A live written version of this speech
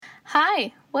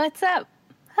Hi, what's up?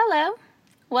 Hello.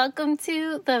 Welcome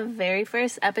to the very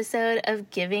first episode of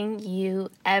Giving You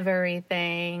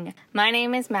Everything. My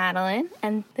name is Madeline,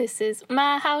 and this is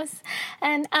my house,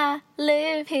 and I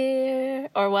live here.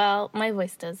 Or, well, my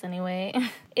voice does anyway.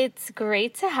 It's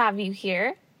great to have you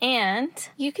here. And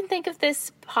you can think of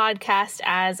this podcast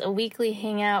as a weekly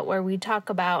hangout where we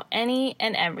talk about any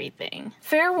and everything.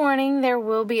 Fair warning, there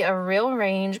will be a real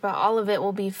range, but all of it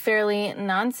will be fairly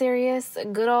non-serious,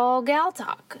 good old gal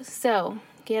talk. So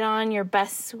get on your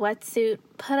best sweatsuit,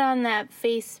 put on that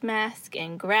face mask,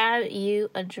 and grab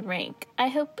you a drink. I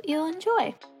hope you'll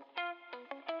enjoy.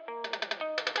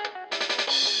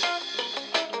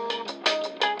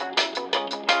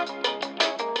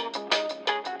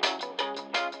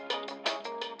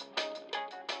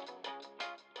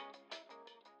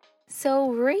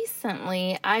 So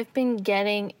recently, I've been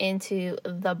getting into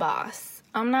The Boss.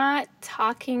 I'm not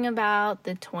talking about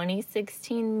the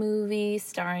 2016 movie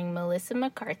starring Melissa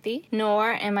McCarthy,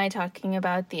 nor am I talking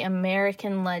about the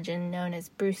American legend known as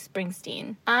Bruce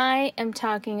Springsteen. I am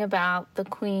talking about the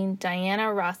Queen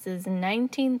Diana Ross's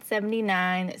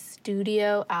 1979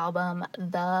 studio album,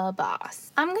 The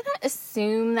Boss. I'm gonna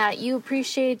assume that you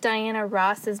appreciate Diana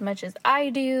Ross as much as I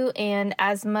do, and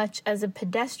as much as a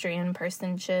pedestrian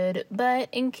person should, but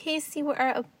in case you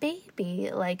are a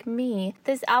baby like me,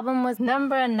 this album was number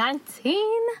 19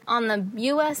 on the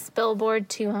US Billboard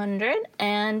 200,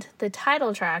 and the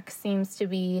title track seems to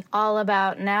be all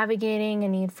about navigating a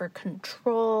need for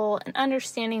control and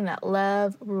understanding that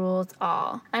love rules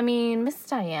all. I mean, Miss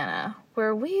Diana,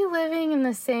 were we living in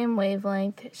the same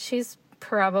wavelength? She's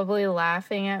probably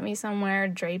laughing at me somewhere,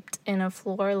 draped in a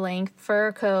floor-length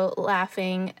fur coat,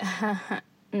 laughing.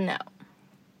 No.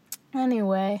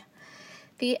 Anyway,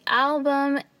 the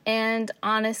album and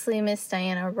honestly, Miss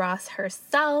Diana Ross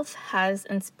herself has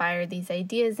inspired these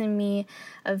ideas in me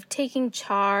of taking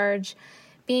charge,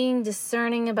 being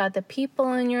discerning about the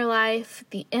people in your life,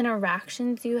 the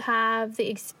interactions you have, the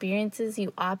experiences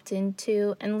you opt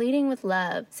into, and leading with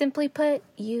love. Simply put,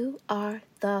 you are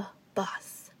the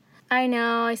boss. I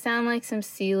know I sound like some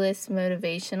C-list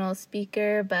motivational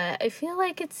speaker, but I feel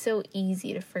like it's so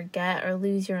easy to forget or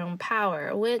lose your own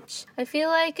power, which I feel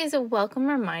like is a welcome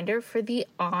reminder for the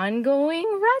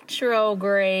ongoing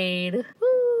retrograde.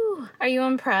 Woo! Are you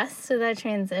impressed with that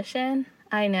transition?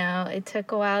 I know, it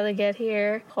took a while to get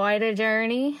here, quite a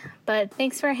journey, but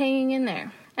thanks for hanging in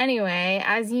there. Anyway,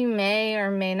 as you may or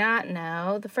may not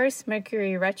know, the first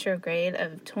Mercury Retrograde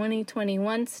of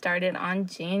 2021 started on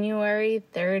January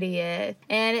 30th,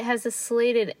 and it has a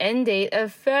slated end date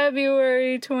of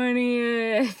February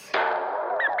 20th.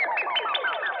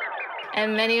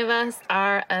 And many of us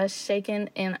are shaken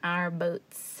in our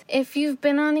boots. If you've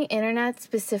been on the internet,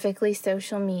 specifically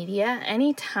social media,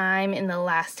 any time in the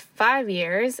last 5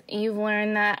 years, you've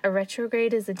learned that a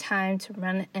retrograde is a time to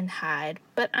run and hide.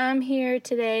 But I'm here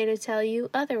today to tell you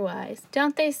otherwise.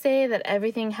 Don't they say that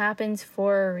everything happens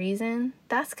for a reason?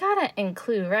 That's gotta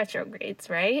include retrogrades,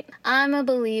 right? I'm a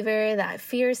believer that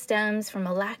fear stems from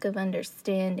a lack of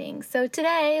understanding. So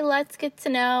today, let's get to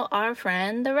know our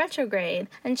friend, the retrograde,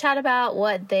 and chat about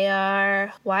what they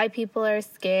are, why people are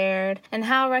scared, and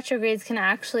how retrogrades can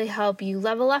actually help you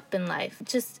level up in life.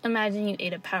 Just imagine you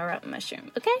ate a power-up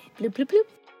mushroom, okay? Bloop, bloop, bloop.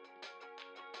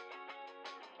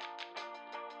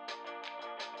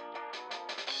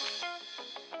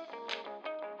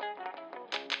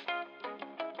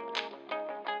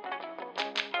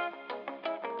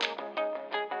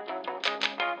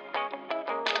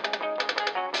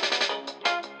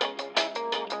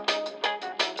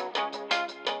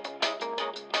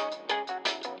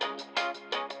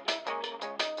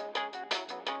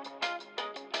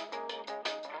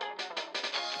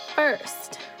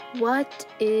 First, what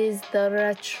is the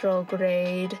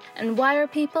retrograde and why are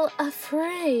people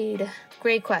afraid?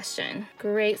 Great question.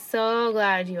 Great, so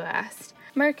glad you asked.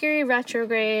 Mercury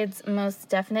retrogrades most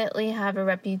definitely have a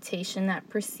reputation that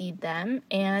precede them,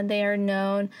 and they are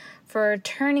known for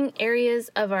turning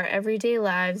areas of our everyday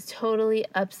lives totally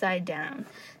upside down,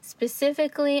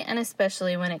 specifically and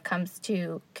especially when it comes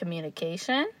to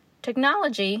communication,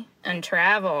 technology, and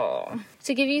travel.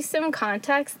 To give you some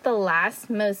context, the last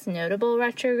most notable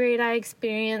retrograde I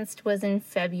experienced was in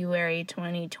February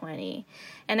 2020,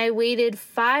 and I waited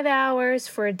 5 hours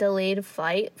for a delayed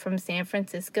flight from San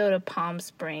Francisco to Palm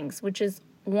Springs, which is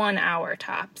 1 hour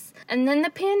tops. And then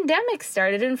the pandemic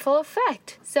started in full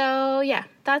effect. So yeah,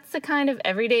 That's the kind of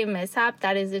everyday mishap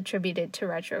that is attributed to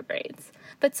retrogrades.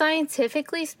 But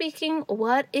scientifically speaking,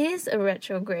 what is a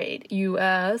retrograde, you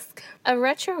ask? A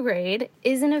retrograde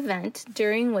is an event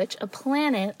during which a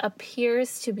planet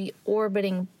appears to be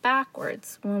orbiting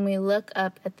backwards when we look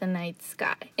up at the night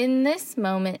sky. In this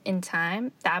moment in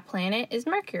time, that planet is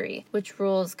Mercury, which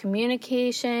rules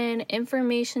communication,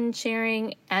 information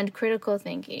sharing, and critical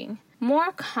thinking.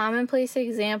 More commonplace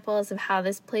examples of how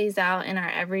this plays out in our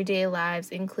everyday lives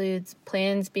includes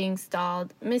plans being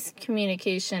stalled,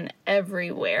 miscommunication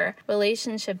everywhere,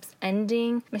 relationships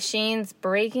ending, machines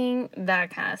breaking,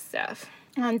 that kind of stuff.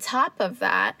 On top of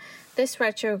that, this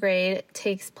retrograde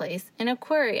takes place in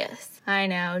Aquarius. I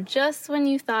know, just when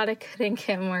you thought it couldn't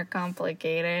get more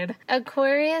complicated.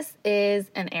 Aquarius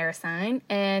is an air sign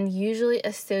and usually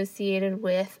associated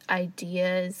with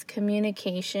ideas,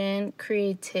 communication,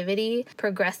 creativity,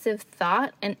 progressive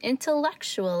thought, and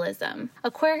intellectualism.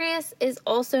 Aquarius is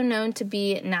also known to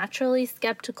be naturally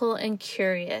skeptical and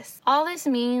curious. All this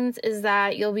means is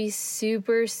that you'll be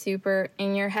super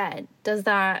in your head. Does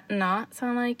that not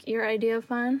sound like your idea of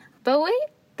fun? But wait,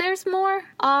 there's more.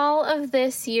 All of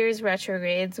this year's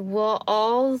retrogrades will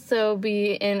also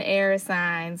be in air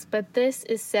signs, but this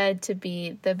is said to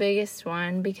be the biggest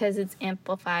one because it's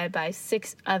amplified by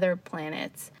 6 other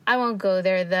planets. I won't go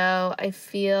there though. I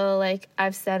feel like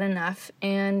I've said enough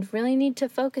and really need to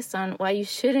focus on why you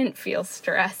shouldn't feel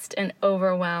stressed and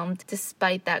overwhelmed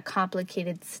despite that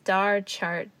complicated star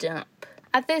chart dump.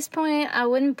 At this point, I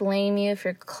wouldn't blame you if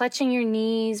you're clutching your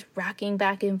knees, rocking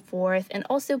back and forth, and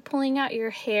also pulling out your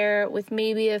hair with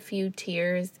maybe a few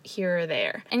tears here or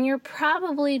there. And you're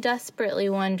probably desperately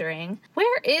wondering,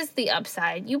 where is the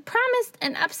upside? You promised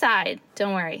an upside.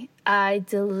 Don't worry, I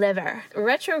deliver.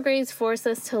 Retrogrades force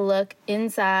us to look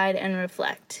inside and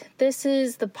reflect. This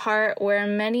is the part where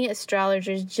many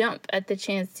astrologers jump at the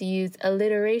chance to use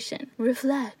alliteration.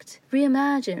 Reflect,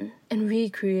 reimagine, and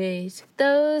recreate.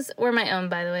 Those were my own,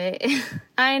 by the way.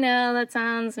 I know that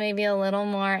sounds maybe a little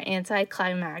more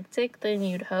anticlimactic than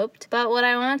you'd hoped, but what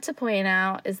I want to point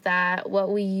out is that what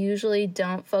we usually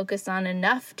don't focus on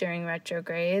enough during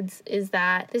retrogrades is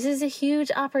that this is a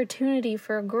huge opportunity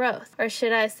for growth, or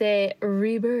should I say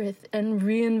rebirth and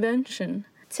reinvention.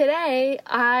 Today,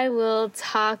 I will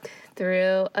talk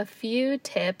through a few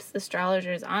tips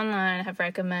astrologers online have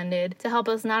recommended to help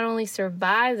us not only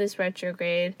survive this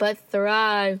retrograde, but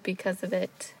thrive because of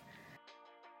it.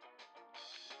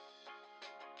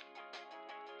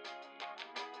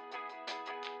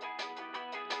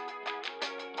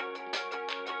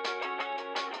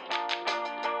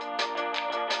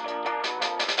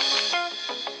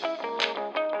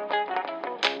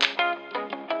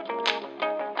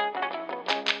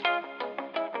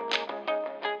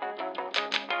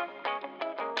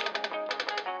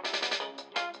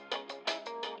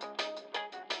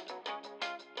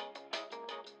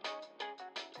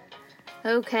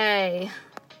 Okay,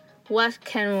 what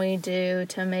can we do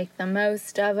to make the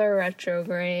most of a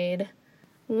retrograde?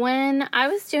 When I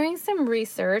was doing some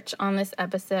research on this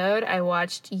episode, I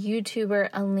watched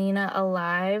YouTuber Alina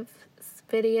Alive's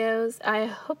videos. I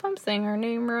hope I'm saying her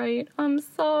name right. I'm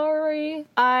sorry.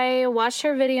 I watched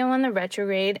her video on the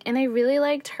retrograde and I really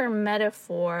liked her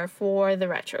metaphor for the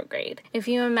retrograde. If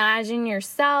you imagine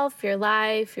yourself, your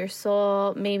life, your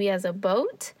soul, maybe as a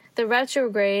boat, the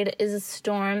retrograde is a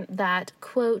storm that,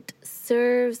 quote,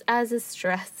 serves as a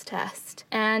stress test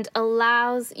and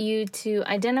allows you to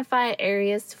identify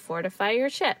areas to fortify your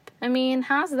ship. I mean,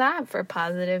 how's that for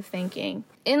positive thinking?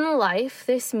 In life,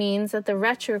 this means that the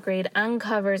retrograde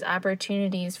uncovers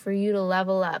opportunities for you to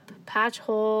level up, patch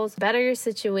holes, better your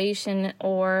situation,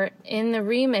 or, in the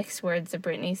remix words of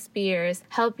Britney Spears,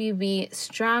 help you be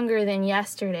stronger than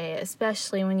yesterday,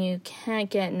 especially when you can't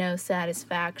get no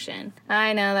satisfaction.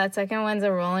 I know that second one's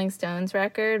a Rolling Stones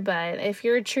record, but if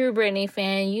you're a true Britney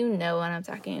fan, you know what I'm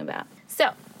talking about. So,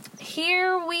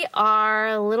 here we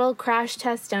are, little crash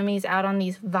test dummies out on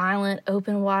these violent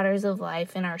open waters of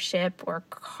life in our ship or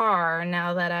car,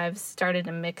 now that I've started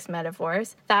to mix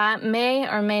metaphors, that may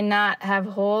or may not have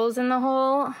holes in the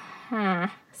hull.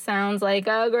 Sounds like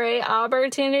a great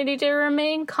opportunity to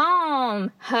remain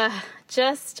calm.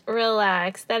 Just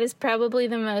relax. That is probably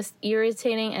the most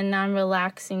irritating and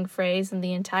non-relaxing phrase in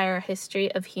the entire history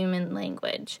of human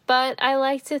language. But I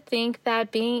like to think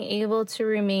that being able to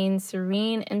remain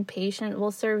serene and patient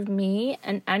will serve me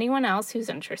and anyone else who's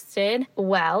interested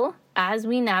well as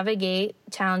we navigate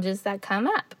challenges that come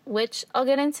up, which I'll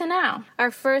get into now.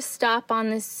 Our first stop on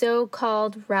this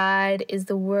so-called ride is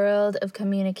the world of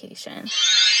communication.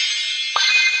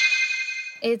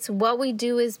 It's what we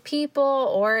do as people,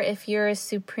 or if you're a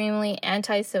supremely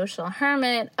antisocial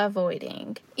hermit,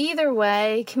 avoiding. Either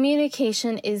way,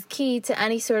 communication is key to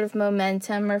any sort of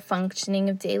momentum or functioning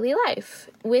of daily life,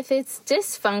 with its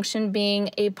dysfunction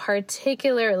being a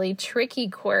particularly tricky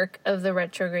quirk of the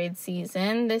retrograde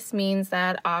season. This means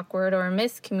that awkward or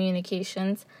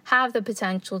miscommunications have the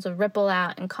potential to ripple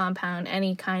out and compound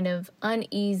any kind of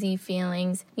uneasy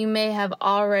feelings you may have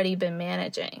already been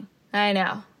managing. I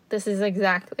know, this is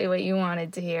exactly what you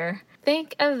wanted to hear.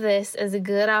 Think of this as a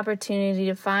good opportunity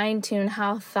to fine-tune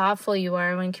how thoughtful you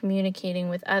are when communicating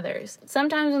with others.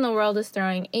 Sometimes when the world is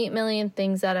throwing 8 million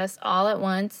things at us all at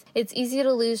once, it's easy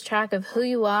to lose track of who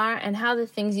you are and how the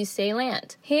things you say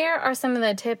land. Here are some of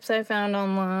the tips I found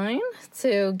online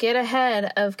to get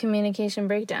ahead of communication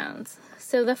breakdowns.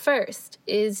 So the first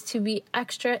is to be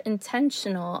extra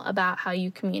intentional about how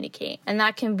you communicate. And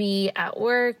that can be at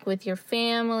work, with your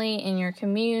family, in your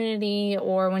community,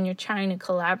 or when you're trying to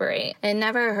collaborate. It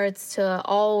never hurts to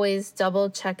always double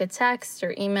check a text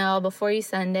or email before you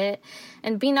send it,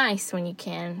 and be nice when you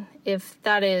can, if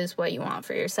that is what you want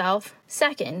for yourself.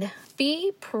 Second,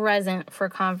 be present for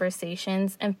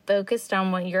conversations and focused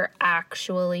on what you're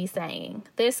actually saying.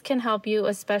 This can help you,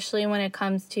 especially when it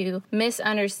comes to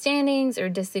misunderstandings or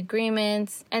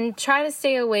disagreements, and try to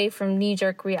stay away from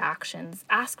knee-jerk reactions.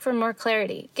 Ask for more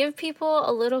clarity. Give people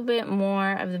a little bit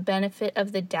more of the benefit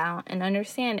of the doubt and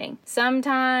understanding.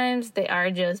 Sometimes they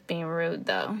are just being rude,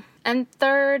 though. And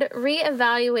third,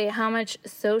 reevaluate how much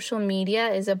social media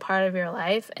is a part of your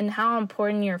life and how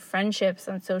important your friendships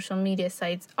on social media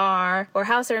sites are, or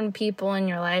how certain people in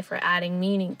your life are adding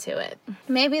meaning to it.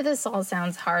 Maybe this all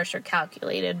sounds harsh or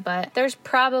calculated, but there's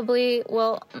probably,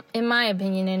 well, in my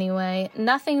opinion anyway,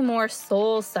 nothing more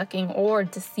soul-sucking or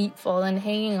deceitful than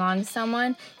hanging on to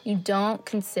someone you don't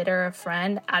consider a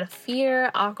friend out of fear,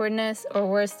 awkwardness, or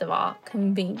worst of all,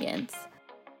 convenience.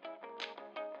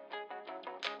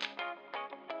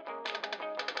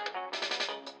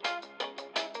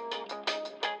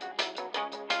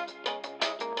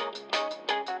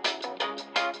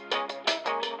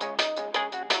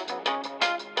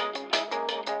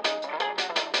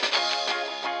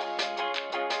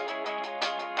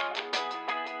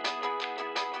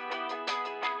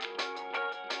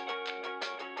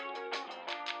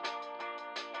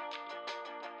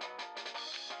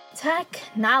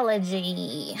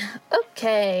 Technology.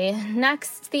 Okay,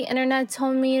 next, the internet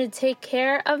told me to take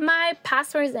care of my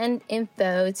passwords and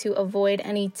info to avoid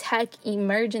any tech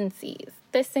emergencies.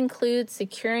 This includes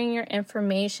securing your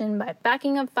information by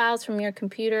backing up files from your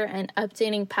computer and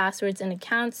updating passwords and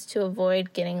accounts to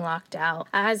avoid getting locked out,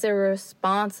 as a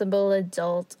responsible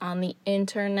adult on the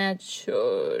internet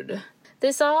should.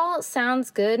 This all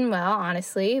sounds good and well,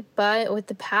 honestly, but with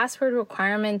the password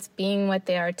requirements being what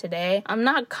they are today, I'm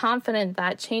not confident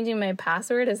that changing my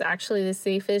password is actually the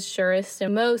safest, surest,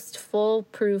 and most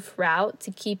foolproof route to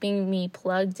keeping me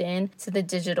plugged in to the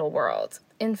digital world.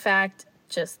 In fact,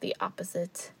 just the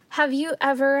opposite. Have you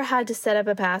ever had to set up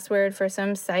a password for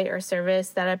some site or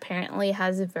service that apparently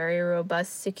has very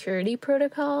robust security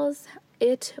protocols?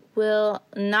 It will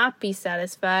not be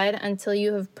satisfied until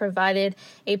you have provided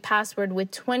a password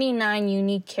with 29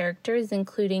 unique characters,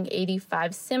 including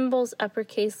 85 symbols,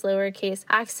 uppercase, lowercase,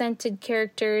 accented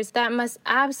characters that must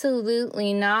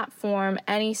absolutely not form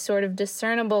any sort of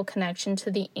discernible connection to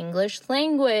the English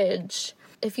language.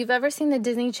 If you've ever seen the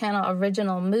Disney Channel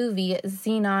original movie,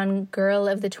 Xenon, Girl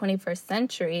of the 21st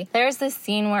Century, there's this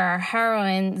scene where our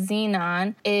heroine,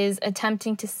 Xenon, is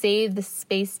attempting to save the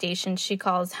space station she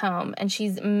calls home, and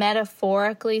she's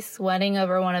metaphorically sweating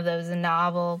over one of those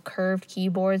novel curved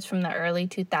keyboards from the early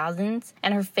 2000s,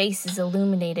 and her face is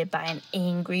illuminated by an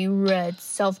angry red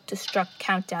self-destruct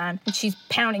countdown, and she's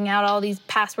pounding out all these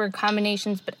password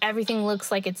combinations, but everything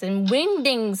looks like it's in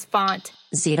Wingdings font.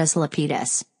 Zetas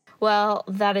Lapidus. Well,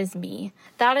 that is me.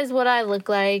 That is what I look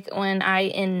like when I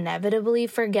inevitably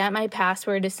forget my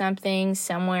password to something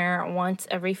somewhere once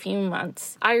every few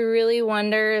months. I really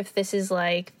wonder if this is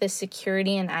like the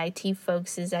security and IT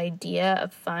folks' idea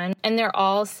of fun, and they're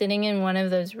all sitting in one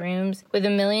of those rooms with a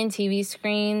million TV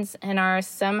screens and are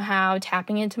somehow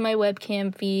tapping into my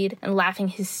webcam feed and laughing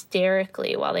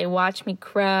hysterically while they watch me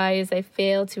cry as I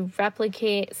fail to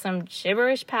replicate some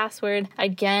gibberish password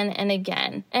again and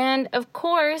again. And of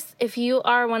course, if you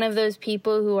are one of those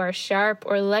people who are sharp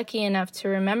or lucky enough to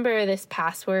remember this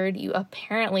password you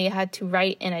apparently had to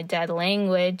write in a dead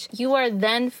language, you are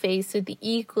then faced with the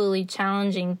equally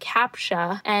challenging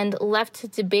CAPTCHA and left to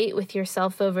debate with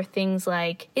yourself over things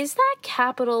like, is that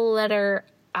capital letter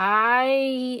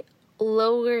I,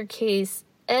 lowercase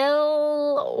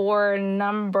l, or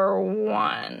number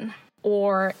 1?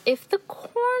 Or if the corner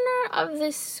of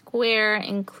this square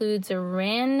includes a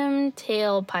random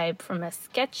tailpipe from a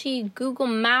sketchy Google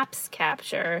Maps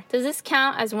capture, does this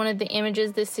count as one of the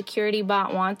images this security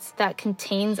bot wants that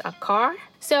contains a car?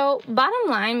 So, bottom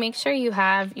line, make sure you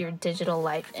have your digital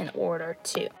life in order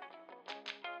too.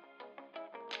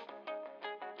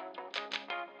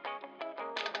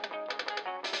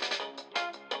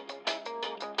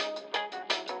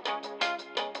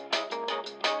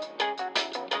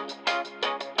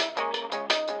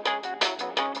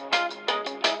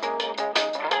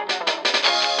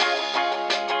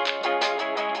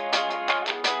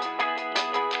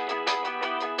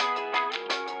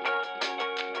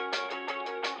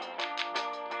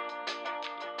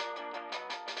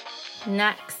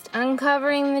 Next,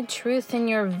 uncovering the truth in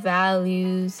your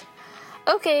values.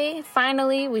 Okay,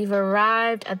 finally, we've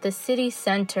arrived at the city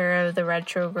center of the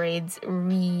retrogrades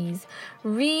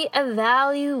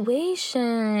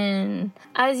reevaluation.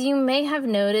 As you may have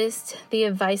noticed, the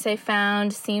advice I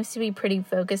found seems to be pretty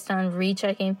focused on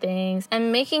rechecking things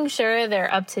and making sure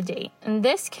they're up to date. And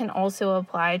this can also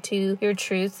apply to your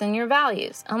truths and your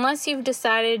values, unless you've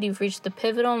decided you've reached the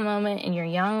pivotal moment in your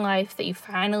young life that you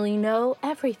finally know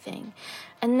everything.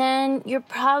 And then you're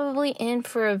probably in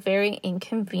for a very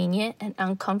inconvenient and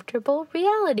uncomfortable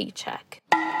reality check.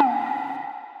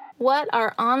 What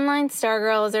our online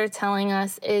stargirls are telling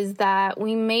us is that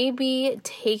we may be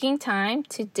taking time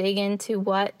to dig into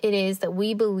what it is that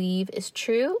we believe is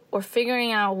true, or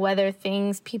figuring out whether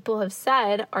things people have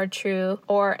said are true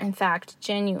or in fact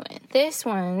genuine. This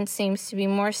one seems to be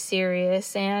more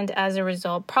serious and as a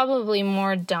result probably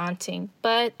more daunting,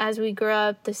 but as we grow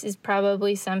up, this is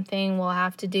probably something we'll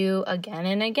have to do again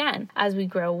and again as we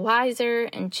grow wiser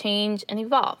and change and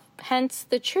evolve. Hence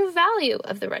the true value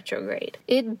of the retrograde.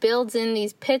 It builds in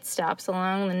these pit stops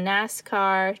along the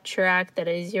NASCAR track that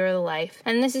is your life.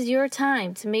 And this is your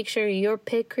time to make sure your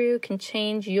pit crew can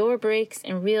change your brakes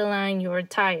and realign your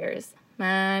tires.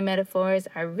 My metaphors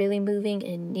are really moving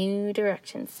in new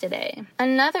directions today.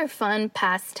 Another fun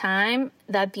pastime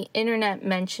that the internet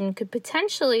mentioned could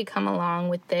potentially come along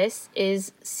with this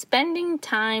is spending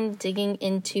time digging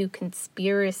into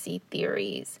conspiracy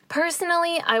theories.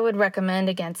 Personally, I would recommend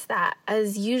against that,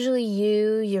 as usually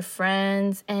you, your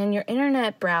friends, and your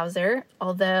internet browser,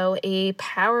 although a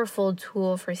powerful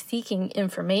tool for seeking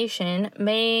information,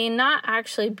 may not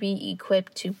actually be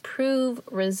equipped to prove,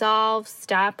 resolve,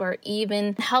 stop, or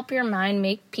even help your mind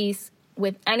make peace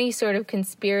with any sort of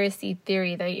conspiracy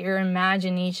theory that your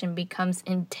imagination becomes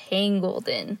entangled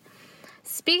in.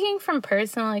 Speaking from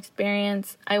personal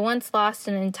experience, I once lost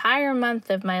an entire month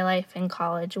of my life in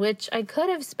college, which I could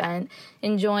have spent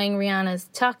enjoying Rihanna's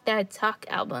Talk That Talk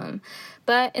album,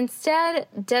 but instead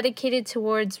dedicated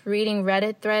towards reading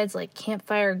Reddit threads like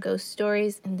campfire ghost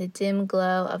stories in the dim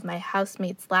glow of my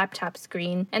housemate's laptop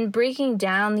screen and breaking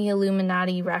down the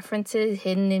Illuminati references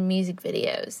hidden in music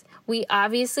videos. We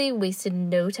obviously wasted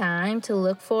no time to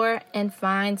look for and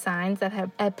find signs that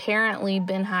have apparently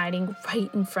been hiding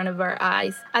right in front of our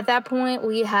eyes. At that point,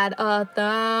 we had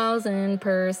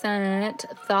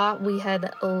 1,000% thought we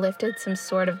had lifted some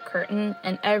sort of curtain,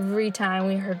 and every time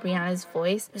we heard Rihanna's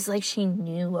voice, it was like she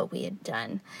knew what we had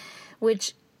done,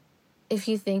 which, if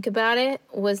you think about it,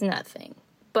 was nothing.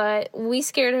 But we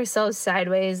scared ourselves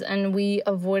sideways and we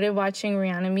avoided watching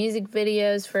Rihanna music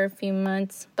videos for a few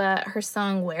months, but her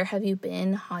song Where Have You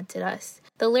Been haunted us.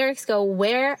 The lyrics go,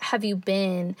 "Where have you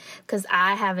been? 'Cause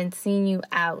I haven't seen you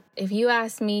out." If you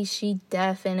ask me, she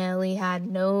definitely had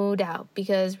no doubt,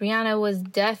 because Rihanna was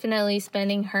definitely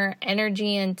spending her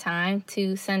energy and time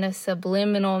to send us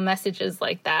subliminal messages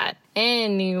like that.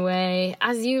 Anyway,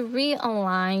 as you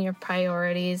realign your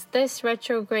priorities this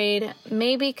retrograde,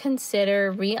 maybe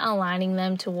consider realigning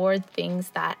them toward things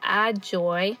that add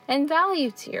joy and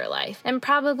value to your life, and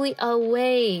probably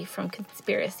away from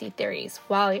conspiracy theories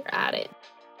while you're at it.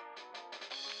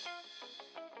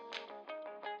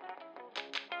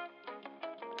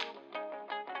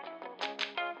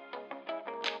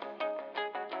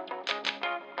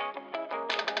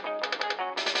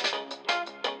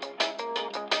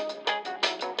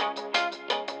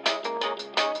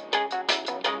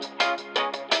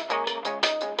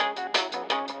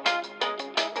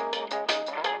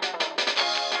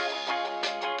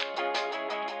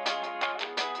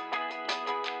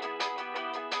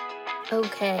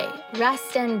 Okay,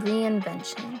 rest and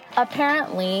reinvention.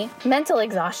 Apparently, mental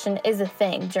exhaustion is a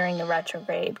thing during the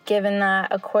retrograde, given that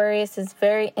Aquarius is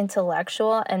very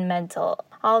intellectual and mental.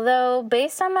 Although,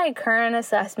 based on my current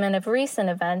assessment of recent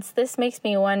events, this makes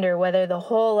me wonder whether the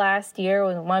whole last year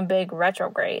was one big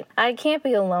retrograde. I can't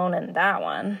be alone in that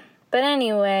one. But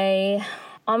anyway,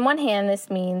 On one hand, this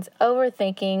means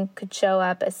overthinking could show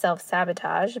up as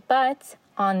self-sabotage, but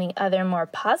on the other, more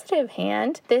positive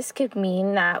hand, this could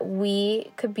mean that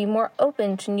we could be more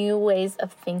open to new ways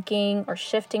of thinking or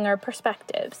shifting our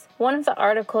perspectives. One of the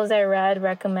articles I read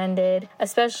recommended,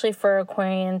 especially for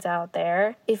Aquarians out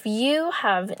there, if you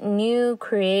have new,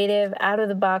 creative,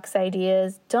 out-of-the-box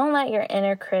ideas, don't let your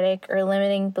inner critic or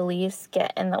limiting beliefs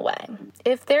get in the way.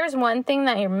 If there's one thing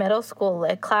that your middle school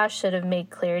lit class should have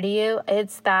made clear to you,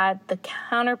 it's that the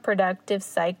counterproductive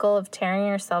cycle of tearing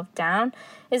yourself down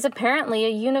is apparently a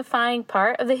unifying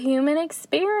part of the human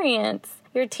experience.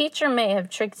 Your teacher may have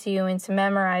tricked you into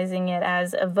memorizing it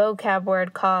as a vocab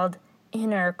word called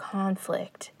inner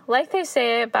conflict. Like they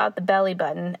say about the belly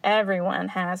button, everyone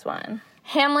has one.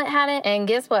 Hamlet had it, and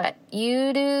guess what?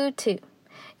 You do too.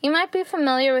 You might be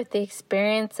familiar with the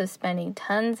experience of spending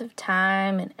tons of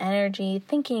time and energy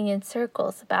thinking in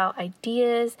circles about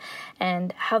ideas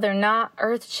and how they're not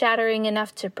earth-shattering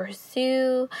enough to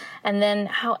pursue, and then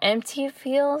how empty it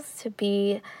feels to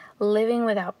be living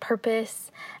without purpose,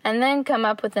 and then come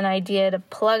up with an idea to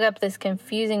plug up this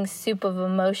confusing soup of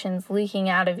emotions leaking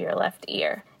out of your left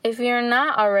ear. If you're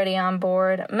not already on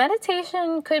board,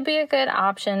 meditation could be a good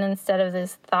option instead of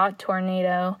this thought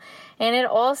tornado, and it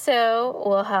also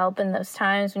will help in those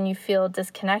times when you feel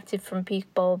disconnected from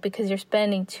people because you're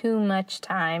spending too much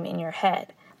time in your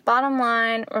head. Bottom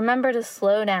line, remember to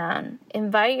slow down,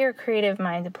 invite your creative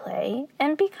mind to play,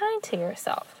 and be kind to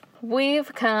yourself.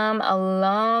 We've come a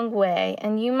long way,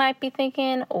 and you might be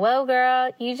thinking, well,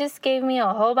 girl, you just gave me a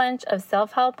whole bunch of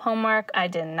self-help homework I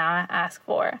did not ask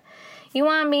for. You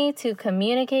want me to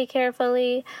communicate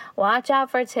carefully, watch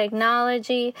out for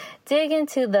technology, dig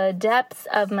into the depths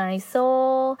of my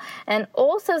soul, and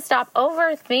also stop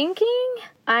overthinking?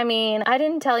 I mean, I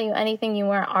didn't tell you anything you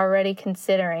weren't already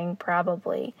considering,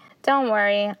 probably. Don't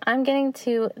worry, I'm getting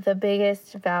to the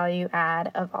biggest value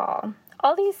add of all.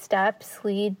 All these steps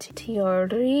lead to your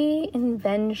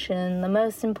reinvention, the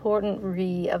most important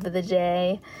re of the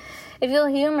day. If you'll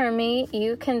humor me,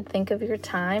 you can think of your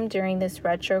time during this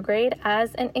retrograde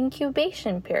as an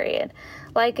incubation period,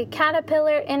 like a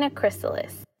caterpillar in a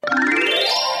chrysalis.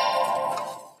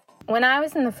 When I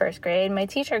was in the first grade, my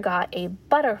teacher got a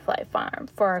butterfly farm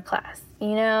for our class.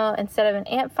 You know, instead of an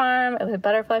ant farm, it was a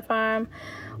butterfly farm.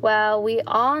 Well, we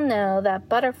all know that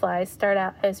butterflies start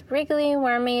out as wriggly,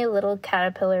 wormy little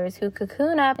caterpillars who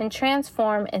cocoon up and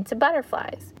transform into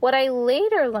butterflies. What I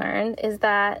later learned is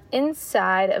that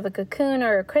inside of a cocoon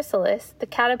or a chrysalis, the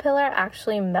caterpillar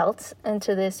actually melts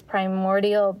into this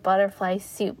primordial butterfly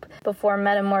soup before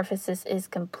metamorphosis is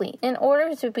complete. In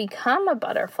order to become a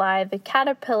butterfly, the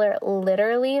caterpillar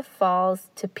literally falls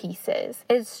to pieces.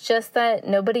 It's just that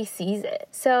nobody sees it.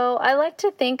 So I like to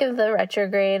think of the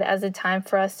retrograde as a time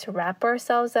for us to wrap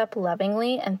ourselves up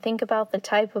lovingly and think about the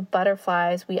type of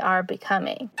butterflies we are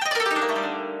becoming.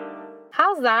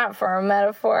 How's that for a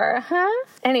metaphor, huh?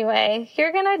 Anyway,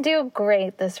 you're gonna do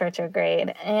great this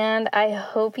retrograde, and I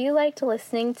hope you liked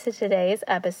listening to today's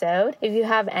episode. If you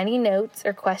have any notes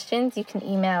or questions, you can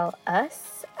email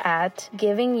us at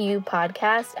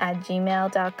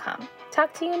givingyoupodcast@gmail.com.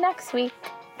 Talk to you next week.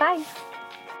 Bye.